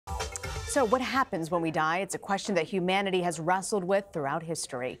So what happens when we die? It's a question that humanity has wrestled with throughout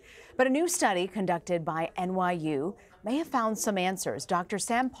history. But a new study conducted by NYU may have found some answers. Dr.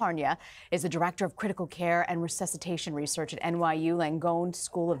 Sam Parnia is the director of critical care and resuscitation research at NYU Langone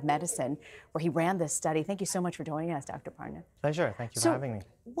School of Medicine, where he ran this study. Thank you so much for joining us, Dr. Parnia. Pleasure. Thank you for having me.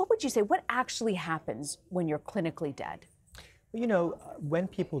 What would you say? What actually happens when you're clinically dead? You know, when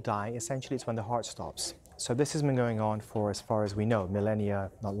people die, essentially it's when the heart stops. So this has been going on for, as far as we know,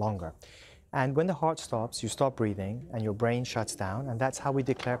 millennia, not longer. And when the heart stops, you stop breathing and your brain shuts down, and that's how we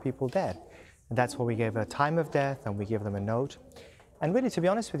declare people dead. And that's why we give a time of death and we give them a note. And really, to be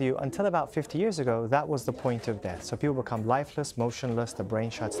honest with you, until about 50 years ago, that was the point of death. So people become lifeless, motionless, the brain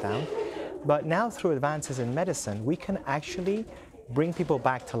shuts down. But now through advances in medicine, we can actually bring people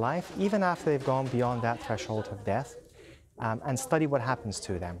back to life even after they've gone beyond that threshold of death, and study what happens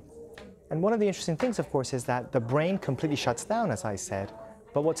to them. And one of the interesting things, of course, is that the brain completely shuts down, as I said.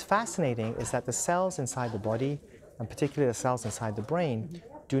 But what's fascinating is that the cells inside the body, and particularly the cells inside the brain,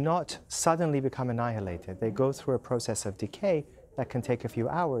 do not suddenly become annihilated. They go through a process of decay that can take a few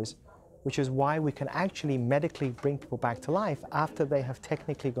hours, which is why we can actually medically bring people back to life after they have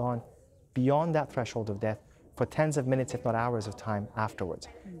technically gone beyond that threshold of death for tens of minutes, if not hours of time afterwards.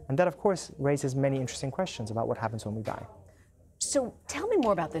 And that, of course, raises many interesting questions about what happens when we die. So tell me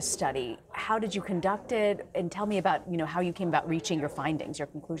more about this study. How did you conduct it? And tell me about, how you came about reaching your findings, your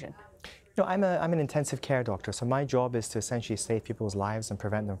conclusion. I'm an intensive care doctor, so my job is to essentially save people's lives and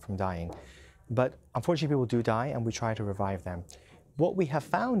prevent them from dying. But unfortunately, people do die, and we try to revive them. What we have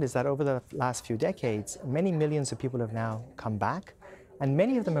found is that over the last few decades, many millions of people have now come back, and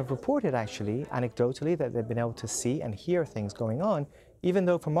many of them have reported, actually, anecdotally, that they've been able to see and hear things going on, even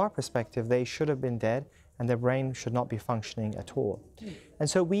though from our perspective, they should have been dead and their brain should not be functioning at all. And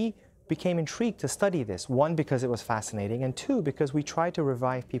so we became intrigued to study this, one, because it was fascinating, and two, because we tried to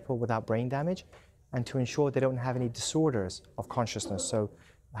revive people without brain damage and to ensure they don't have any disorders of consciousness, so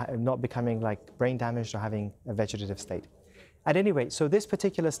not becoming like brain damaged or having a vegetative state. At any rate, so this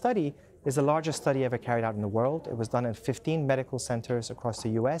particular study is the largest study ever carried out in the world. It was done in 15 medical centers across the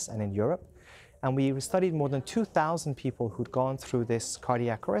US and in Europe. And we studied more than 2,000 people who'd gone through this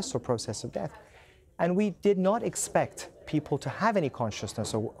cardiac arrest or process of death. And we did not expect people to have any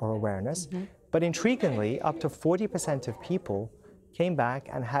consciousness or awareness, but intriguingly, up to 40% of people came back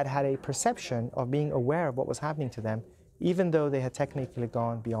and had a perception of being aware of what was happening to them, even though they had technically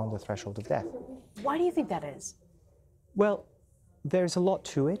gone beyond the threshold of death. Why do you think that is? Well, there's a lot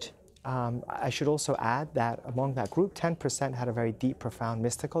to it. I should also add that among that group, 10% had a very deep, profound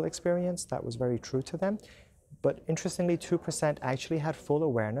mystical experience that was very true to them. But interestingly, 2% actually had full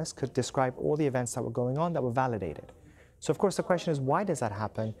awareness, could describe all the events that were going on that were validated. So of course the question is, why does that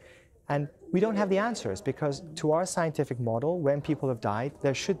happen? And we don't have the answers, because to our scientific model, when people have died,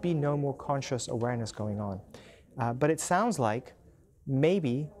 there should be no more conscious awareness going on. But it sounds like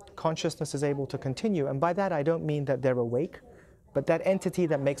maybe consciousness is able to continue. And by that, I don't mean that they're awake, but that entity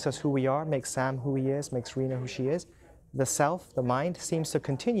that makes us who we are, makes Sam who he is, makes Rena who she is, the self, the mind, seems to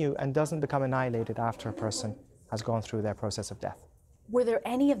continue and doesn't become annihilated after a person has gone through their process of death. Were there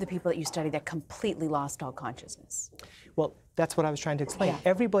any of the people that you studied that completely lost all consciousness? Well, that's what I was trying to explain. Yeah.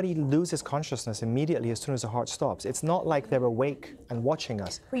 Everybody loses consciousness immediately as soon as the heart stops. It's not like they're awake and watching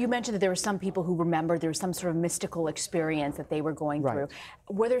us. Well, you mentioned that there were some people who remembered there was some sort of mystical experience that they were going through.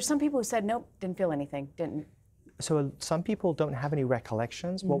 Were there some people who said, nope, didn't feel anything, didn't? So some people don't have any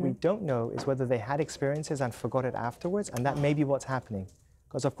recollections. What we don't know is whether they had experiences and forgot it afterwards, and that may be what's happening.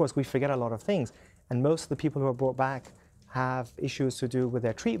 Because of course we forget a lot of things, and most of the people who are brought back have issues to do with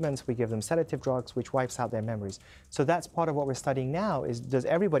their treatments. We give them sedative drugs, which wipes out their memories. So that's part of what we're studying now, is does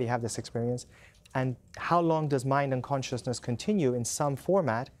everybody have this experience? And how long does mind and consciousness continue in some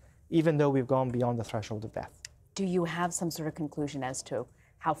format, even though we've gone beyond the threshold of death? Do you have some sort of conclusion as to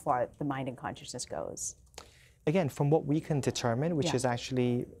how far the mind and consciousness goes? Again, from what we can determine, which is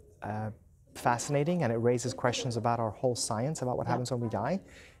actually fascinating, and it raises questions about our whole science, about what happens when we die,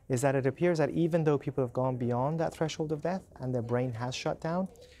 is that it appears that even though people have gone beyond that threshold of death and their brain has shut down,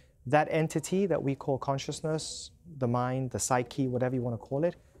 that entity that we call consciousness, the mind, the psyche, whatever you want to call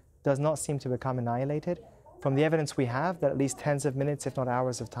it, does not seem to become annihilated. From the evidence we have, that at least tens of minutes, if not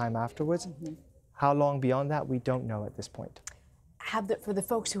hours of time afterwards, how long beyond that, we don't know at this point. For the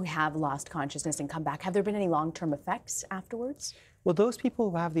folks who have lost consciousness and come back, have there been any long-term effects afterwards? Well, those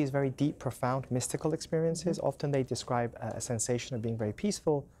people who have these very deep, profound, mystical experiences, often they describe a sensation of being very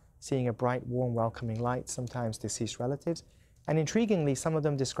peaceful, seeing a bright, warm, welcoming light, sometimes deceased relatives. And intriguingly, some of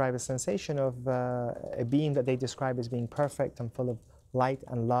them describe a sensation of a being that they describe as being perfect and full of light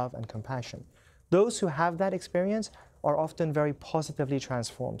and love and compassion. Those who have that experience are often very positively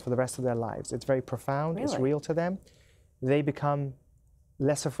transformed for the rest of their lives. It's very profound, it's real to them. They become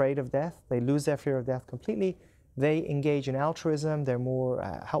less afraid of death, they lose their fear of death completely. They engage in altruism, they're more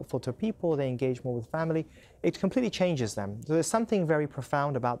helpful to people, they engage more with family. It completely changes them. So there's something very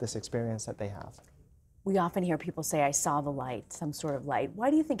profound about this experience that they have. We often hear people say, I saw the light, some sort of light. Why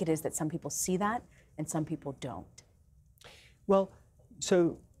do you think it is that some people see that and some people don't? Well,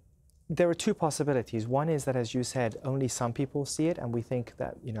 so there are two possibilities. One is that, as you said, only some people see it, and we think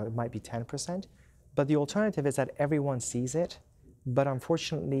that, you know, it might be 10%. But the alternative is that everyone sees it, but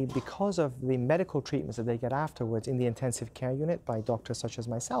unfortunately, because of the medical treatments that they get afterwards in the intensive care unit by doctors such as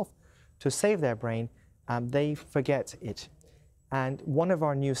myself, to save their brain, they forget it. And one of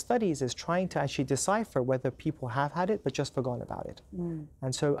our new studies is trying to actually decipher whether people have had it but just forgotten about it.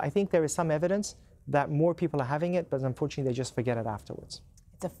 And so I think there is some evidence that more people are having it, but unfortunately they just forget it afterwards.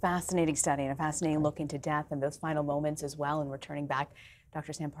 It's a fascinating study and a fascinating look into death and those final moments as well and returning back.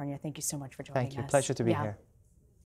 Dr. Sam Parnia, thank you so much for joining us. Thank you. Pleasure to be here.